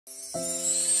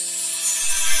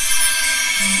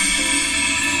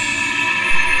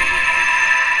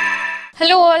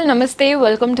Hello all, namaste,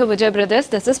 welcome to Vijay Brothers.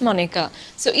 This is Monica.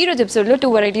 So ee roju episode lo two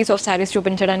varieties of sarees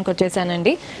చూపించడానికి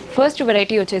వచ్చేసానండి. First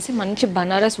variety వచ్చేసి మంచి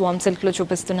బనారస్ వామ్ silk లో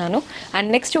చూపిస్తున్నాను and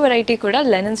next variety కూడా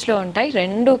linens లో ఉంటాయి.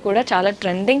 రెండు కూడా చాలా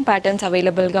ట్రెండింగ్ ప్యాటర్న్స్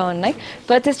అవైలబుల్ గా ఉన్నాయి.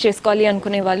 పర్చేస్ చేసుకోవాలి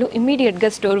అనుకునే వాళ్ళు ఇమిడియట్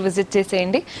గా స్టోర్ విజిట్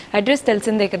చేసేయండి. అడ్రస్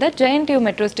తెలిసిందే కదా, జయంట్ యూ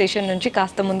మెట్రో స్టేషన్ నుంచి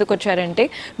కాస్త ముందుకు వచ్చారంటే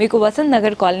మీకు వసంత్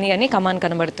నగర్ కాలనీ అని కమాన్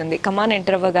కనబడుతుంది. కమాన్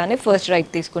ఎంటర్ అవ్వగానే ఫస్ట్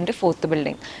రైట్ తీసుకుంటే 4th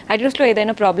బిల్డింగ్. అడ్రస్ లో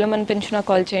ఏదైనా ప్రాబ్లం అనిపించినా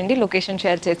కాల్ చేయండి, లొకేషన్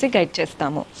షేర్ చేసి గైడ్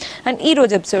చేస్తాము. అండ్ ఈ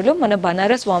రోజు ఎపిసోడ్లో మన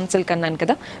బనారస్ వామ్ సిల్క్ అన్నాను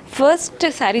కదా, ఫస్ట్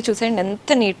శారీ చూసేయండి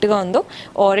ఎంత నీట్గా ఉందో.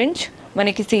 ఆరెంజ్,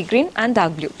 మనకి sea green and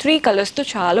dark blue 3 కలర్స్తో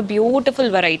చాలా బ్యూటిఫుల్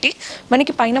వెరైటీ.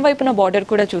 మనకి పైన వైపున బార్డర్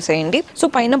కూడా చూసేయండి. సో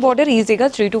పైన బార్డర్ ఈజీగా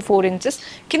 3 to 4 inches.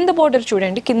 కింద బార్డర్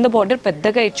చూడండి, కింద బార్డర్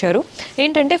పెద్దగా ఇచ్చారు.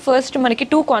 ఏంటంటే ఫస్ట్ మనకి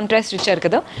 2 కాంట్రాస్ట్ ఇచ్చారు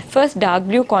కదా. First dark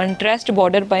blue contrast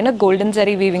border పైన గోల్డెన్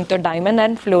జరీ వీవింగ్తో diamond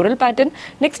and floral pattern,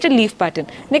 next leaf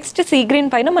pattern, next sea green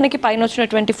పైన మనకి పైన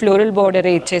వచ్చినటువంటి ఫ్లోరల్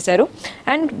బార్డరే ఇచ్చేసారు.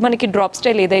 అండ్ మనకి డ్రాప్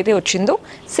స్టైల్ ఏదైతే వచ్చిందో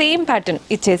సేమ్ ప్యాటర్న్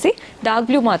ఇచ్చేసి డార్క్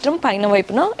బ్లూ మాత్రం పైన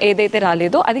వైపున ఏదైతే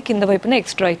రాలేదో అది కింద వైపున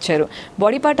ఎక్స్ట్రా ఇచ్చారు.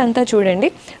 బాడీ పార్ట్ అంతా చూడండి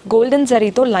గోల్డెన్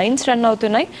జరీతో లైన్స్ రన్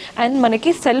అవుతున్నాయి అండ్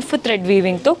మనకి సెల్ఫ్ థ్రెడ్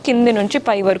వీవింగ్తో కింది నుంచి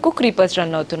పై వరకు క్రీపర్స్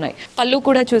రన్ అవుతున్నాయి. పళ్ళు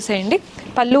కూడా చూసేయండి,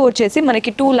 పళ్ళు వచ్చేసి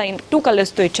మనకి 2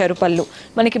 కలర్స్తో ఇచ్చారు. పళ్ళు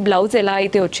మనకి బ్లౌజ్ ఎలా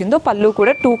అయితే వచ్చిందో పళ్ళు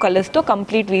కూడా 2 కలర్స్తో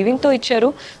కంప్లీట్ వీవింగ్తో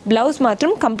ఇచ్చారు. బ్లౌజ్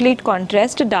మాత్రం కంప్లీట్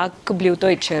కాంట్రాస్ట్ డార్క్ బ్లూతో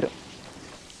ఇచ్చారు.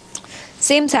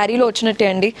 సేమ్ శారీలో వచ్చినట్టే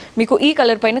అండి, మీకు ఈ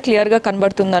కలర్ పైన క్లియర్గా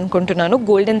కనబడుతుంది అనుకుంటున్నాను.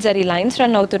 గోల్డెన్ జరీ లైన్స్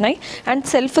రన్ అవుతున్నాయి అండ్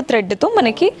సెల్ఫ్ థ్రెడ్తో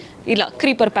మనకి ఇలా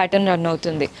క్రీపర్ ప్యాటర్న్ రన్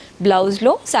అవుతుంది.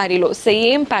 బ్లౌజ్లో శారీలో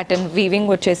సేమ్ ప్యాటర్న్ వీవింగ్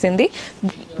వచ్చేసింది.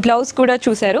 బ్లౌజ్ కూడా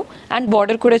చూశారు అండ్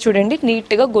బార్డర్ కూడా చూడండి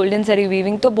నీట్గా గోల్డెన్ జరీ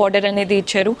వీవింగ్తో బార్డర్ అనేది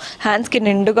ఇచ్చారు. హ్యాండ్స్కి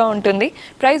నిండుగా ఉంటుంది.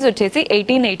 ప్రైస్ వచ్చేసి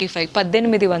 1885,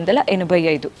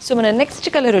 1885. సో మన నెక్స్ట్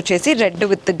కలర్ వచ్చేసి red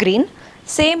with green.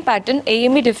 Same pattern,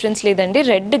 ఏమీ డిఫరెన్స్ లేదండి.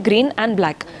 Red, green and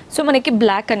black. So మనకి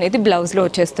బ్లాక్ అనేది బ్లౌజ్లో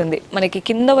వచ్చేస్తుంది. మనకి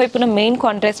కింద వైపున మెయిన్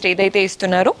కాంట్రాస్ట్ ఏదైతే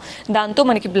ఇస్తున్నారో దాంతో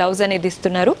మనకి బ్లౌజ్ అనేది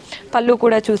ఇస్తున్నారు. పళ్ళు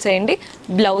కూడా చూసేయండి.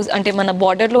 బ్లౌజ్ అంటే మన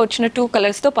బార్డర్లో వచ్చిన 2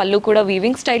 కలర్స్తో పళ్ళు కూడా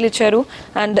వీవింగ్ స్టైల్ ఇచ్చారు.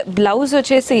 అండ్ బ్లౌజ్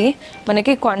వచ్చేసి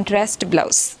మనకి కాంట్రాస్ట్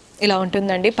బ్లౌజ్ ఇలా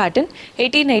ఉంటుందండి. ప్యాటర్న్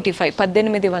 1885,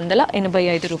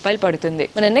 1885 రూపాయలు పడుతుంది.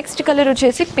 మన నెక్స్ట్ కలర్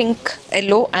వచ్చేసి పింక్,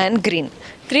 ఎల్లో అండ్ గ్రీన్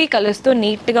 3 కలర్స్తో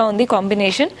నీట్గా ఉంది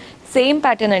కాంబినేషన్. సేమ్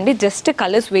ప్యాటర్న్ అండి, జస్ట్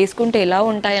కలర్స్ వేసుకుంటే ఎలా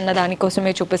ఉంటాయన్న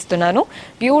దానికోసమే చూపిస్తున్నాను.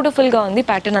 బ్యూటిఫుల్గా ఉంది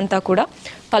ప్యాటర్న్ అంతా కూడా.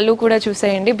 పళ్ళు కూడా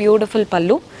చూసేయండి, బ్యూటిఫుల్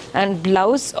పళ్ళు. అండ్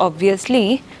బ్లౌజ్ ఆబ్వియస్లీ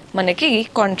మనకి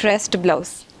కాంట్రాస్ట్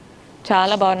బ్లౌజ్.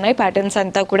 చాలా బాగున్నాయి ప్యాటర్న్స్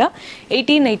అంతా కూడా.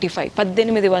 1885,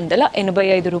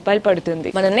 1885 రూపాయలు పడుతుంది.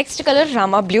 మన నెక్స్ట్ కలర్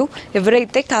రామా బ్లూ.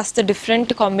 ఎవరైతే కాస్త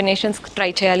డిఫరెంట్ కాంబినేషన్స్ ట్రై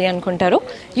చేయాలి అనుకుంటారో,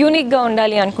 యూనిక్గా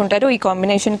ఉండాలి అనుకుంటారో ఈ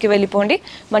కాంబినేషన్కి వెళ్ళిపోండి.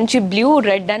 మంచి బ్లూ,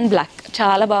 రెడ్ అండ్ బ్లాక్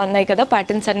చాలా బాగున్నాయి కదా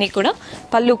ప్యాటర్న్స్ అన్నీ కూడా.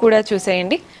 పళ్ళు కూడా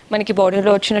చూసేయండి, మనకి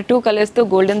బార్డర్లో వచ్చిన 2 కలర్స్తో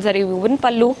గోల్డెన్ జరీ వువెన్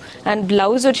పళ్ళు. అండ్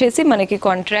బ్లౌజ్ వచ్చేసి మనకి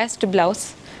కాంట్రాస్ట్ బ్లౌజ్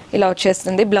ఇలా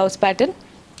వచ్చేస్తుంది. బ్లౌజ్ ప్యాటర్న్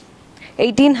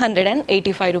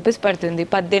 1885 రూపీస్ పడుతుంది.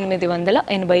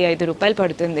 1885 రూపాయలు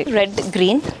పడుతుంది. Red,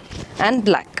 green and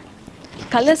black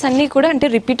colours అన్నీ కూడా అంటే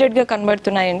రిపీటెడ్గా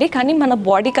కనబడుతున్నాయండి, కానీ మన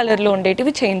బాడీ కలర్లో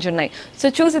ఉండేటివి చేంజ్ ఉన్నాయి. సో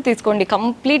చూసి తీసుకోండి,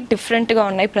 కంప్లీట్ డిఫరెంట్గా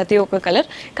ఉన్నాయి ప్రతి ఒక్క కలర్.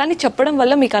 కానీ చెప్పడం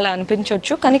వల్ల మీకు అలా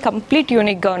అనిపించవచ్చు, కానీ కంప్లీట్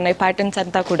యూనిక్గా ఉన్నాయి ప్యాటర్న్స్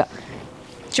అంతా కూడా.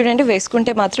 చూడండి,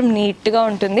 వేసుకుంటే మాత్రం నీట్గా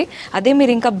ఉంటుంది. అదే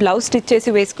మీరు ఇంకా బ్లౌజ్ స్టిచ్ చేసి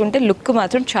వేసుకుంటే లుక్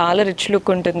మాత్రం చాలా రిచ్ లుక్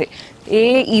ఉంటుంది. ఏ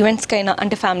ఈవెంట్స్కైనా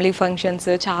అంటే ఫ్యామిలీ ఫంక్షన్స్,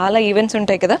 చాలా ఈవెంట్స్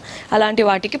ఉంటాయి కదా, అలాంటి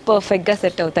వాటికి పర్ఫెక్ట్గా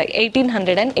సెట్ అవుతాయి.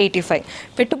 1885.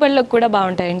 పెట్టుబడులకు కూడా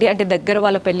బాగుంటాయండి. అంటే దగ్గర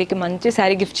వాళ్ళ పెళ్ళికి మంచి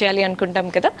శారీ గిఫ్ట్ చేయాలి అనుకుంటాం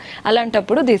కదా,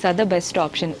 అలాంటప్పుడు these are the best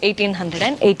option.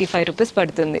 1885 rupees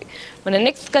పడుతుంది. మన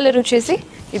నెక్స్ట్ కలర్ వచ్చేసి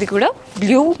ఇది కూడా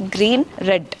బ్లూ, గ్రీన్,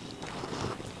 రెడ్.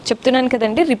 చెప్తున్నాను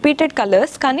కదండి, రిపీటెడ్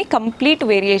కలర్స్ కానీ కంప్లీట్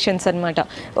వేరియేషన్స్ అనమాట.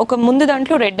 ఒక ముందు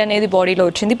దాంట్లో రెడ్ అనేది బాడీలో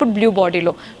వచ్చింది, ఇప్పుడు బ్లూ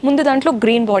బాడీలో, ముందు దాంట్లో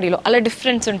గ్రీన్ బాడీలో, అలా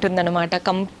డిఫరెన్స్ ఉంటుందన్నమాట.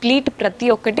 కంప్లీట్ ప్రతి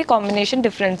ఒక్కటి కాంబినేషన్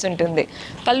డిఫరెన్స్ ఉంటుంది.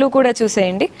 పళ్ళు కూడా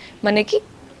చూసేయండి, మనకి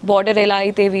బార్డర్ ఎలా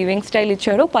అయితే వీవింగ్ స్టైల్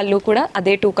ఇచ్చారో పళ్ళు కూడా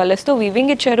అదే 2 కలర్స్తో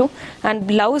వీవింగ్ ఇచ్చారు. అండ్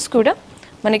బ్లౌజ్ కూడా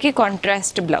మనకి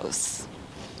కాంట్రాస్ట్ బ్లౌజ్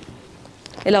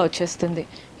ఇలా వచ్చేస్తుంది.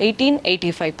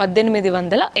 1885,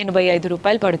 1885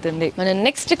 రూపాయలు పడుతుంది. మన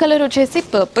నెక్స్ట్ కలర్ వచ్చేసి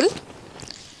పర్పుల్.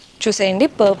 చూసేయండి,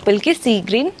 పర్పుల్కి sea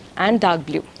green and dark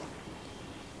blue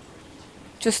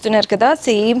చూస్తున్నారు కదా.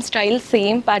 సేమ్ స్టైల్,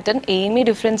 సేమ్ ప్యాటర్న్, ఏమీ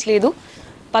డిఫరెన్స్ లేదు.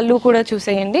 పళ్ళు కూడా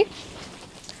చూసేయండి.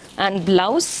 అండ్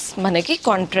బ్లౌజ్ మనకి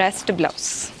కాంట్రాస్ట్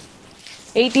బ్లౌజ్.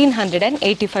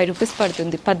 1885 రూపీస్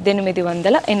పడుతుంది.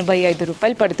 1885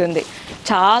 రూపాయలు పడుతుంది.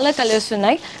 చాలా కలర్స్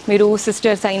ఉన్నాయి. మీరు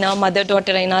సిస్టర్స్ అయినా మదర్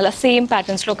డాటర్ అయినా అలా సేమ్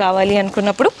ప్యాటర్న్స్లో కావాలి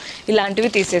అనుకున్నప్పుడు ఇలాంటివి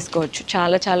తీసేసుకోవచ్చు.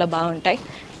 చాలా చాలా బాగుంటాయి.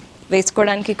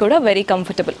 వేసుకోవడానికి కూడా వెరీ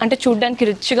కంఫర్టబుల్, అంటే చూడడానికి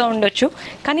రిచ్గా ఉండొచ్చు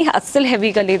కానీ అస్సలు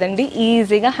హెవీగా లేదండి,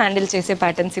 ఈజీగా హ్యాండిల్ చేసే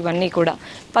ప్యాటర్న్స్ ఇవన్నీ కూడా.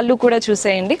 పళ్ళు కూడా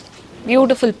చూసేయండి,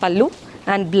 బ్యూటిఫుల్ పళ్ళు.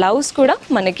 అండ్ బ్లౌజ్ కూడా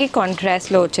మనకి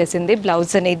కాంట్రాస్ట్లో వచ్చేసింది.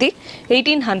 బ్లౌజ్ అనేది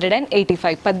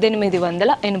 1885,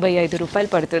 1885 రూపాయలు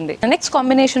పడుతుంది. నెక్స్ట్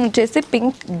కాంబినేషన్ వచ్చేసి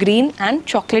pink, green and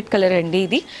chocolate colour అండి.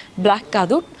 ఇది బ్లాక్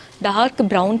కాదు, డార్క్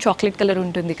బ్రౌన్ చాక్లెట్ కలర్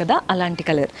ఉంటుంది కదా, అలాంటి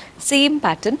కలర్. Same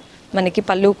pattern. మనకి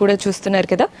పళ్ళు కూడా చూస్తున్నారు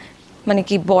కదా,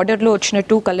 మనకి బార్డర్లో వచ్చిన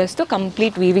 2 కలర్స్తో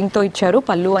కంప్లీట్ వీవింగ్తో ఇచ్చారు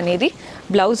పళ్ళు అనేది.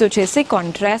 బ్లౌజ్ వచ్చేసి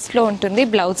కాంట్రాస్ట్లో ఉంటుంది.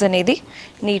 బ్లౌజ్ అనేది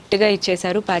నీట్గా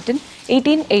ఇచ్చేసారు. ప్యాటర్న్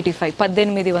 1885,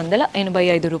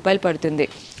 1885 రూపాయలు పడుతుంది.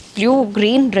 బ్లూ,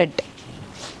 గ్రీన్, రెడ్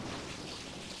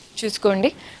చూసుకోండి.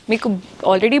 మీకు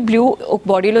ఆల్రెడీ బ్లూ ఒక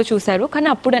బాడీలో చూసారు కానీ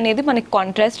అప్పుడు అనేది మనకి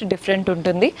కాంట్రాస్ట్ డిఫరెంట్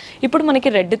ఉంటుంది. ఇప్పుడు మనకి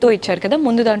రెడ్తో ఇచ్చారు కదా,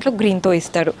 ముందు దాంట్లో గ్రీన్తో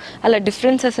ఇస్తారు. అలా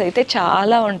డిఫరెన్సెస్ అయితే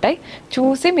చాలా ఉంటాయి.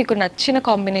 చూసి మీకు నచ్చిన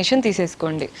కాంబినేషన్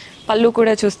తీసేసుకోండి. పళ్ళు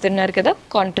కూడా చూస్తున్నారు కదా,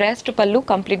 కాంట్రాస్ట్ పళ్ళు,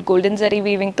 కంప్లీట్ గోల్డెన్ జరీ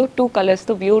వీవింగ్తో 2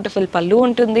 కలర్స్తో బ్యూటిఫుల్ పళ్ళు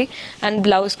ఉంటుంది. అండ్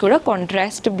బ్లౌజ్ కూడా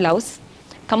కాంట్రాస్ట్ బ్లౌజ్,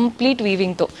 కంప్లీట్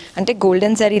వీవింగ్తో, అంటే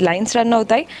గోల్డెన్ జరీ లైన్స్ రన్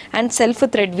అవుతాయి అండ్ సెల్ఫ్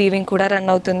థ్రెడ్ వీవింగ్ కూడా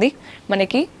రన్ అవుతుంది.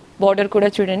 మనకి బార్డర్ కూడా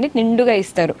చూడండి నిండుగా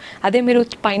ఇస్తారు. అదే మీరు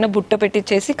పైన బుట్ట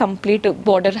పెట్టించేసి కంప్లీట్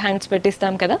బార్డర్ హ్యాండ్స్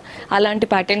పెట్టిస్తాం కదా, అలాంటి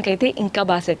ప్యాటర్న్కి అయితే ఇంకా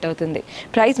బాగా సెట్ అవుతుంది.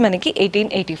 ప్రైస్ మనకి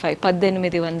 1885,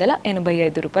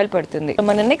 1885 రూపాయలు పడుతుంది.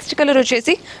 మన నెక్స్ట్ కలర్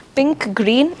వచ్చేసి పింక్,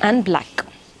 గ్రీన్ అండ్ బ్లాక్.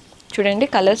 చూడండి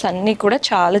కలర్స్ అన్నీ కూడా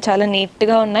చాలా చాలా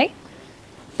నీట్గా ఉన్నాయి.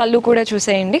 పళ్ళు కూడా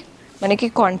చూసేయండి, మనకి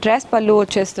కాంట్రాస్ట్ పళ్ళు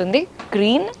వచ్చేస్తుంది.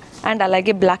 గ్రీన్ అండ్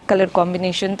అలాగే బ్లాక్ కలర్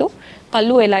కాంబినేషన్తో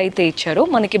పళ్ళు ఎలా అయితే ఇచ్చారో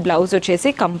మనకి బ్లౌజ్ వచ్చేసి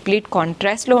కంప్లీట్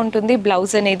కాంట్రాస్ట్లో ఉంటుంది.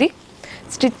 బ్లౌజ్ అనేది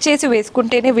స్టిచ్ చేసి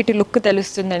వేసుకుంటేనే వీటి లుక్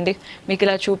తెలుస్తుందండి. మీకు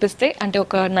ఇలా చూపిస్తే అంటే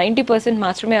ఒక 90%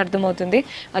 మాత్రమే అర్థమవుతుంది.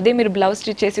 అదే మీరు బ్లౌజ్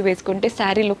స్టిచ్ చేసి వేసుకుంటే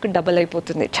శారీ లుక్ డబల్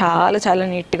అయిపోతుంది. చాలా చాలా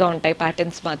నీట్గా ఉంటాయి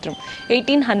ప్యాటర్న్స్ మాత్రం.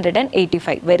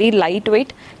 1885, వెరీ లైట్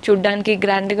వెయిట్, చూడ్డానికి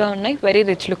గ్రాండ్గా ఉన్నాయి. వెరీ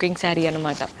రిచ్ లుకింగ్ శారీ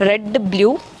అనమాట. Red,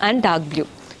 blue and dark blue,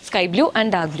 sky blue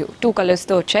and dark blue 2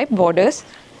 కలర్స్తో వచ్చాయి. బార్డర్స్,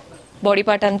 బాడీ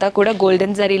పార్ట్ అంతా కూడా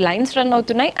గోల్డెన్ జరీ లైన్స్ రన్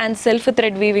అవుతున్నాయి అండ్ సెల్ఫ్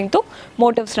థ్రెడ్ వీవింగ్తో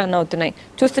మోటివ్స్ రన్ అవుతున్నాయి.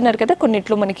 చూస్తున్నారు కదా,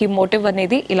 కొన్నిట్లో మనకి మోటివ్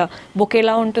అనేది ఇలా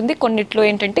బొకేలా ఉంటుంది, కొన్నిట్లో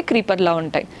ఏంటంటే క్రీపర్లా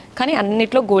ఉంటాయి, కానీ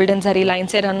అన్నిట్లో గోల్డెన్ జరీ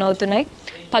లైన్సే రన్ అవుతున్నాయి.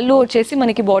 పళ్ళు వచ్చేసి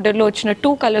మనకి బార్డర్లో వచ్చిన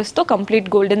 2 కలర్స్తో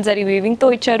కంప్లీట్ గోల్డెన్ జరీ వీవింగ్తో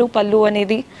ఇచ్చారు పళ్ళు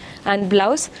అనేది. అండ్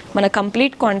బ్లౌజ్ మన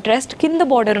కంప్లీట్ కాంట్రాస్ట్ కింద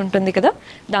బార్డర్ ఉంటుంది కదా,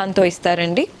 దాంతో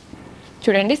ఇస్తారండి.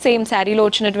 చూడండి సేమ్ శారీలో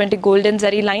వచ్చినటువంటి golden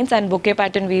zari lines and bouquet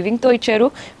pattern వీవింగ్తో ఇచ్చారు.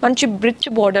 మంచి బ్రిచ్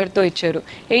బార్డర్తో ఇచ్చారు.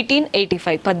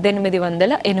 1885,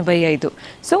 1885.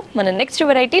 సో మన నెక్స్ట్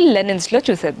వెరైటీ లెనిన్స్లో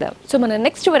చూసేద్దాం. సో మన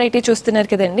నెక్స్ట్ వెరైటీ చూస్తున్నారు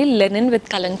కదండి, లెనిన్ విత్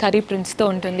కలంకారీ ప్రింట్స్తో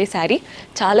ఉంటుంది శారీ.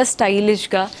 చాలా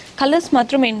స్టైలిష్గా, కలర్స్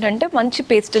మాత్రం ఏంటంటే మంచి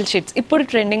పేస్టల్ షేడ్స్, ఇప్పుడు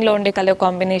ట్రెండింగ్లో ఉండే కలర్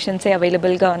కాంబినేషన్సే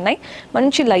అవైలబుల్గా ఉన్నాయి.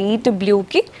 మంచి లైట్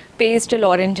బ్లూకి పేస్టల్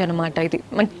ఆరెంజ్ అనమాట. ఇది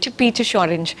మంచి పీచిష్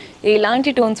ఆరెంజ్,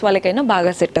 ఎలాంటి టోన్స్ వాళ్ళకైనా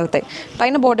బాగా సెట్ అవుతాయి.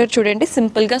 పైన బార్డర్ చూడండి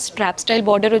సింపుల్గా స్ట్రాప్ స్టైల్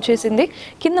బార్డర్ వచ్చేసింది.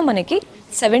 కింద మనకి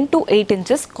 7 to 8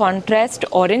 inches contrast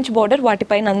orange border,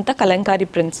 వాటిపైన అంతా కలంకారీ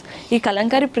ప్రింట్స్. ఈ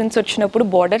కలంకారీ ప్రింట్స్ వచ్చినప్పుడు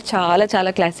బార్డర్ చాలా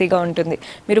చాలా క్లాసీగా ఉంటుంది.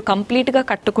 మీరు కంప్లీట్గా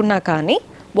కట్టుకున్నా కానీ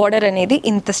బార్డర్ అనేది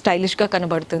ఇంత స్టైలిష్గా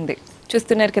కనబడుతుంది.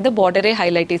 చూస్తున్నారు కదా, బార్డరే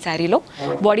హైలైట్ ఈ శారీలో.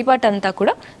 బాడీ పార్ట్ అంతా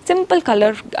కూడా సింపుల్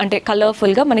కలర్, అంటే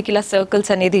కలర్ఫుల్గా మనకి ఇలా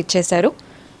సర్కిల్స్ అనేది ఇచ్చేసారు.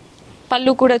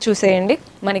 పళ్ళు కూడా చూసేయండి,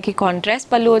 మనకి కాంట్రాస్ట్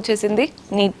పళ్ళు వచ్చేసింది.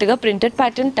 నీట్గా ప్రింటెడ్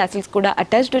ప్యాటర్న్, టాసిల్స్ కూడా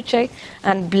అటాచ్డ్ వచ్చాయి.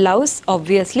 అండ్ బ్లౌజ్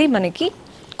ఆబ్వియస్లీ మనకి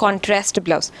కాంట్రాస్ట్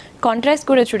బ్లౌజ్. కాంట్రాస్ట్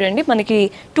కూడా చూడండి, మనకి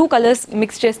 2 కలర్స్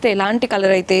మిక్స్ చేస్తే ఎలాంటి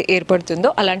కలర్ అయితే ఏర్పడుతుందో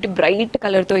అలాంటి బ్రైట్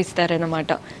కలర్తో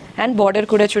ఇస్తారనమాట. అండ్ బార్డర్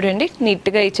కూడా చూడండి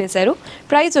నీట్గా ఇచ్చేసారు.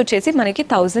 ప్రైస్ వచ్చేసి మనకి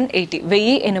 1080,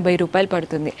 1080 రూపాయలు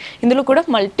పడుతుంది. ఇందులో కూడా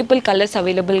మల్టిపుల్ కలర్స్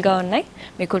అవైలబుల్గా ఉన్నాయి.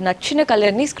 మీకు నచ్చిన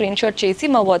కలర్ని స్క్రీన్ షాట్ చేసి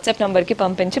మా వాట్సాప్ నెంబర్కి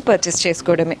పంపించి పర్చేస్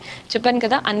చేసుకోవడమే. చెప్పాను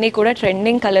కదా అన్నీ కూడా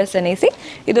ట్రెండింగ్ కలర్స్ అనేసి.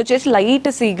 ఇది వచ్చేసి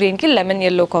లైట్ సీ గ్రీన్కి లెమన్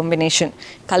ఎల్లో కాంబినేషన్.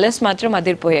 కలర్స్ మాత్రం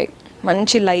అదిరిపోయాయి.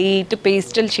 మంచి లైట్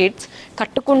పేస్టల్ షేడ్స్,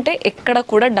 కట్టుకుంటే ఎక్కడ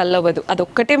కూడా డల్ అవ్వదు.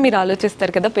 అదొక్కటే మీరు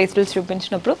ఆలోచిస్తారు కదా పేస్టల్స్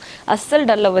చూపించినప్పుడు, అస్సలు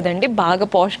డల్ అవ్వదండి. బాగా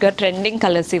పాష్గా ట్రెండింగ్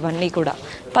కలర్స్ ఇవన్నీ కూడా.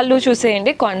 పళ్ళు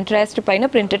చూసేయండి, కాంట్రాస్ట్ పైన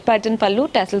ప్రింటెడ్ ప్యాటర్న్ పళ్ళు,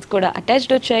 టాసిల్స్ కూడా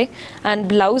అటాచ్డ్ వచ్చాయి. అండ్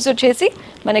బ్లౌజ్ వచ్చేసి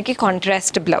మనకి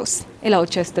కాంట్రాస్ట్ బ్లౌజ్ ఇలా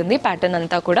వచ్చేస్తుంది ప్యాటర్న్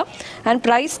అంతా కూడా. అండ్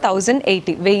ప్రైస్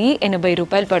 1080, 1080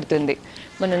 రూపాయలు పడుతుంది.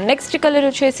 మన నెక్స్ట్ కలర్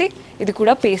వచ్చేసి ఇది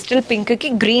కూడా పేస్టల్ పింక్కి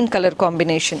గ్రీన్ కలర్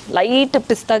కాంబినేషన్, లైట్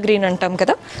పిస్తా గ్రీన్ అంటాం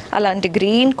కదా అలాంటి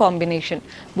గ్రీన్ కాంబినేషన్.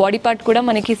 బాడీ పార్ట్ కూడా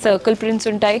మనకి సర్కిల్ ప్రింట్స్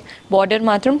ఉంటాయి. బార్డర్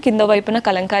మాత్రం కింద వైపున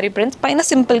కలంకారీ ప్రింట్స్, పైన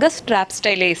సింపుల్గా స్ట్రాప్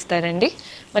స్టైలే ఇస్తారండి.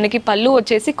 మనకి పళ్ళు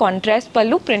వచ్చేసి కాంట్రాస్ట్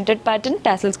పళ్ళు, ప్రింటెడ్ ప్యాటర్న్,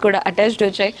 టాసిల్స్ కూడా అటాచ్డ్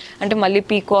వచ్చాయి. అంటే మళ్ళీ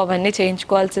పీకో అవన్నీ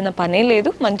చేయించుకోవాల్సిన పనే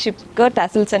లేదు, మంచిగా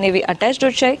టాసిల్స్ అనేవి అటాచ్డ్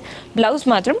వచ్చాయి. బ్లౌజ్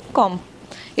మాత్రం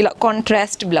ఇలా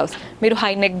కాంట్రాస్ట్ బ్లౌజ్. మీరు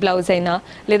హై నెక్ బ్లౌజ్ అయినా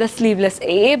లేదా స్లీవ్లెస్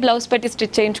ఏ బ్లౌజ్ పెట్టి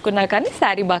స్టిచ్ చేయించుకున్నా కానీ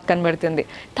శారీ బాగా కనబడుతుంది.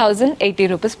 1080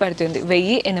 రూపీస్ పడుతుంది,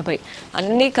 1080.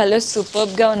 అన్ని కలర్స్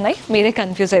సూపర్గా ఉన్నాయి, మీరే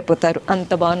కన్ఫ్యూజ్ అయిపోతారు,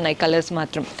 అంత బాగున్నాయి కలర్స్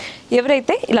మాత్రం.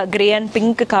 ఎవరైతే ఇలా గ్రే అండ్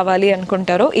పింక్ కావాలి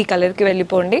అనుకుంటారో ఈ కలర్కి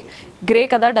వెళ్ళిపోండి. గ్రే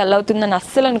కదా డల్ అవుతుందని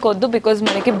అస్సలు అనుకోవద్దు, బికాజ్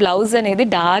మనకి బ్లౌజ్ అనేది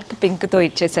డార్క్ పింక్తో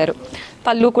ఇచ్చేసారు.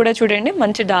 పళ్ళు కూడా చూడండి,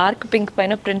 మంచి డార్క్ పింక్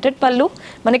పైన ప్రింటెడ్ పళ్ళు.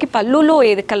 మనకి పళ్ళులో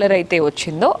ఏది కలర్ అయితే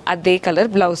వచ్చిందో అదే కలర్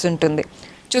బ్లౌజ్ ఉంటుంది.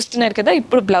 చూస్తున్నారు కదా,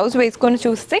 ఇప్పుడు బ్లౌజ్ వేసుకొని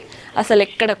చూస్తే అసలు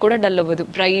ఎక్కడ కూడా డల్ అవ్వదు,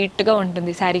 బ్రైట్గా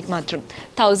ఉంటుంది శారీకి మాత్రం.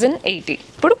 1080.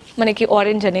 ఇప్పుడు మనకి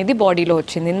ఆరెంజ్ అనేది బాడీలో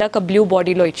వచ్చింది, ఇందాక బ్లూ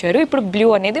బాడీలో ఇచ్చారు, ఇప్పుడు బ్లూ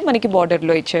అనేది మనకి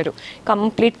బార్డర్లో ఇచ్చారు.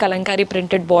 కంప్లీట్ కలంకారీ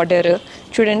ప్రింటెడ్ బార్డర్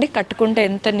చూడండి, కట్టుకుంటే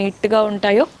ఎంత నీట్గా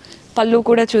ఉంటాయో. పళ్ళు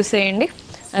కూడా చూసేయండి.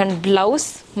 అండ్ బ్లౌజ్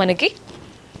మనకి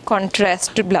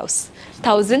కాంట్రాస్ట్ బ్లౌజ్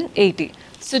 1080.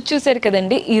 సో చూసారు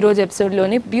కదండి ఈరోజు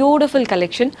ఎపిసోడ్లోని బ్యూటిఫుల్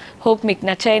కలెక్షన్. హోప్ మీకు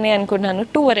నచ్చాయని అనుకున్నాను.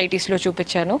 2 వెరైటీస్లో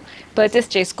చూపించాను. పర్చేస్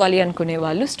చేసుకోవాలి అనుకునే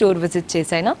వాళ్ళు స్టోర్ విజిట్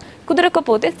చేసైనా,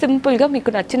 కుదరకపోతే సింపుల్గా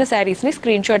మీకు నచ్చిన శారీస్ని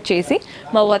స్క్రీన్ షాట్ చేసి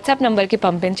మా వాట్సాప్ నెంబర్కి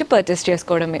పంపించి పర్చేస్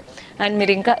చేసుకోవడమే. అండ్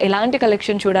మీరు ఇంకా ఎలాంటి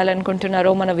కలెక్షన్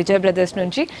చూడాలనుకుంటున్నారో మన విజయ్ బ్రదర్స్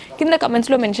నుంచి కింద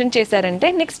కమెంట్స్లో మెన్షన్ చేశారంటే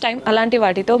నెక్స్ట్ టైం అలాంటి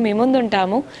వాటితో మీ ముందు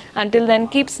ఉంటాము. Until then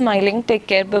keep smiling, take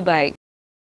care, bye.